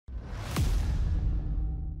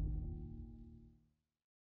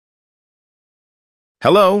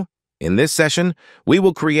Hello! In this session, we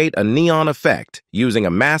will create a neon effect using a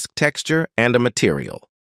mask texture and a material.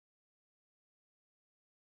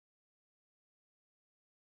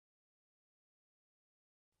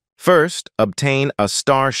 First, obtain a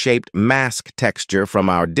star-shaped mask texture from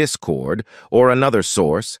our Discord or another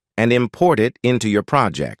source and import it into your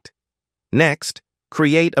project. Next,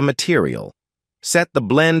 create a material. Set the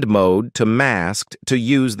blend mode to masked to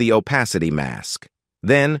use the opacity mask.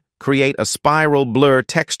 Then, create a spiral blur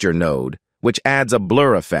texture node, which adds a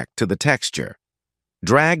blur effect to the texture.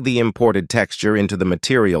 Drag the imported texture into the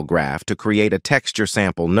material graph to create a texture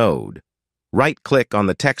sample node. Right-click on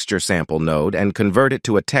the texture sample node and convert it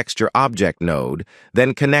to a texture object node,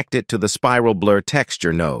 then connect it to the spiral blur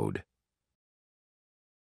texture node.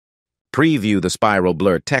 Preview the spiral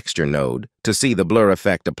blur texture node to see the blur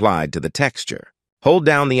effect applied to the texture. Hold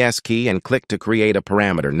down the S key and click to create a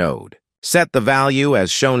parameter node. Set the value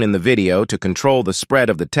as shown in the video to control the spread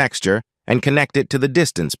of the texture and connect it to the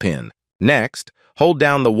distance pin. Next, hold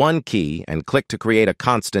down the 1 key and click to create a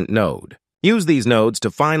constant node. Use these nodes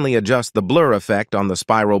to finely adjust the blur effect on the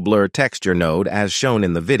spiral blur texture node as shown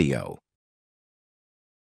in the video.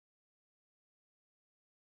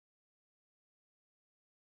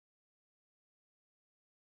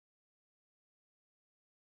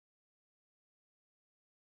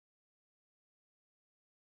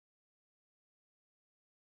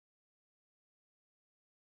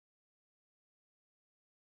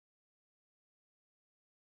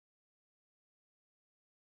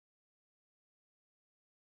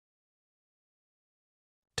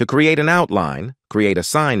 To create an outline, create a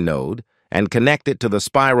sine node and connect it to the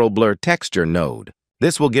spiral blur texture node.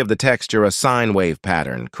 This will give the texture a sine wave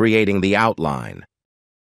pattern, creating the outline.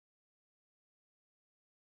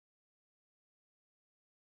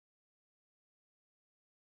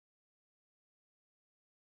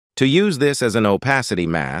 To use this as an opacity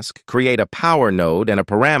mask, create a power node and a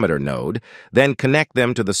parameter node, then connect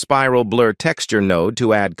them to the spiral blur texture node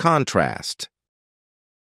to add contrast.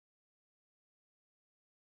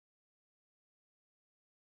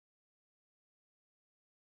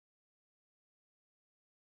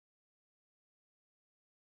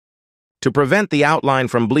 To prevent the outline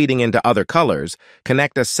from bleeding into other colors,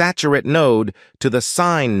 connect a saturate node to the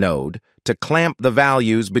sine node to clamp the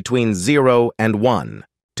values between 0 and 1.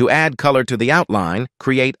 To add color to the outline,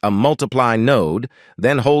 create a multiply node,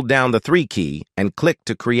 then hold down the 3 key and click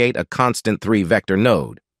to create a constant 3 vector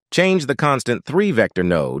node. Change the constant 3 vector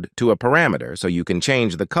node to a parameter so you can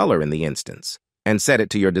change the color in the instance, and set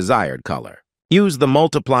it to your desired color. Use the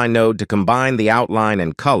multiply node to combine the outline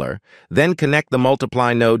and color, then connect the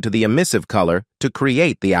multiply node to the emissive color to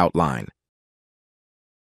create the outline.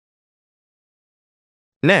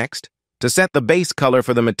 Next, to set the base color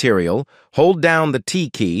for the material, hold down the T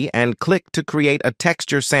key and click to create a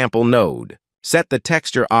texture sample node. Set the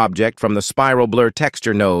texture object from the spiral blur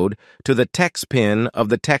texture node to the text pin of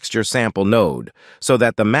the texture sample node, so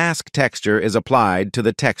that the mask texture is applied to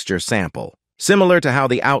the texture sample. Similar to how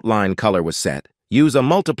the outline color was set, use a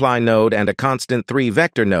multiply node and a constant 3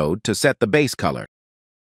 vector node to set the base color.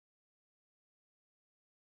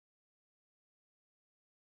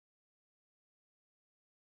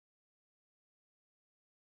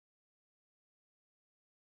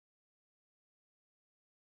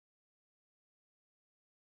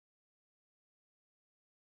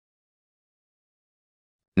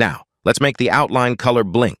 Now, let's make the outline color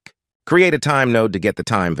blink. Create a time node to get the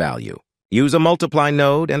time value. Use a multiply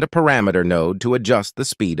node and a parameter node to adjust the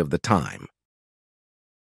speed of the time.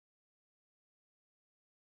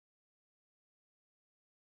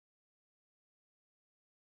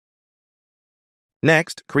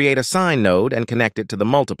 Next, create a sine node and connect it to the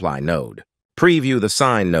multiply node. Preview the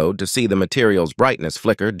sine node to see the material's brightness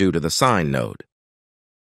flicker due to the sine node.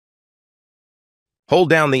 Hold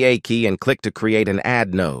down the A key and click to create an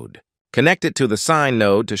add node. Connect it to the sine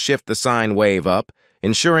node to shift the sine wave up,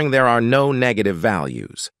 ensuring there are no negative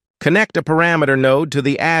values. Connect a parameter node to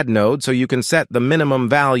the add node so you can set the minimum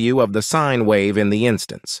value of the sine wave in the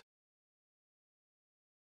instance.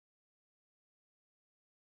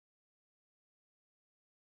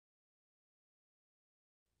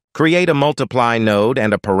 Create a multiply node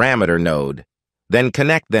and a parameter node, then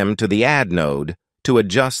connect them to the add node to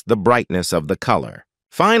adjust the brightness of the color.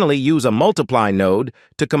 Finally, use a multiply node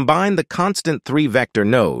to combine the constant 3 vector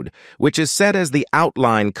node, which is set as the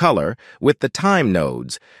outline color, with the time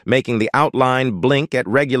nodes, making the outline blink at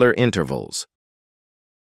regular intervals.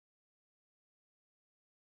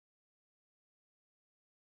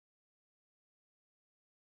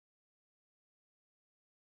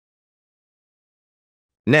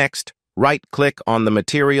 Next, Right-click on the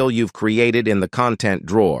material you've created in the content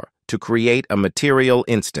drawer to create a material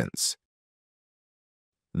instance.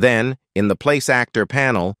 Then, in the Place Actor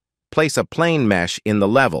panel, place a plane mesh in the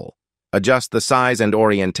level. Adjust the size and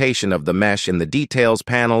orientation of the mesh in the Details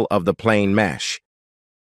panel of the plane mesh.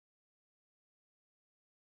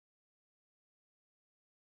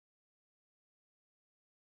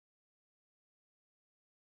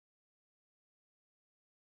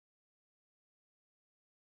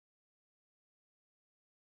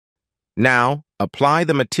 Now, apply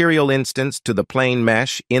the material instance to the plane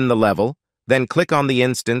mesh in the level, then click on the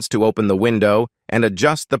instance to open the window and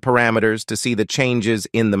adjust the parameters to see the changes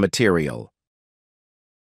in the material.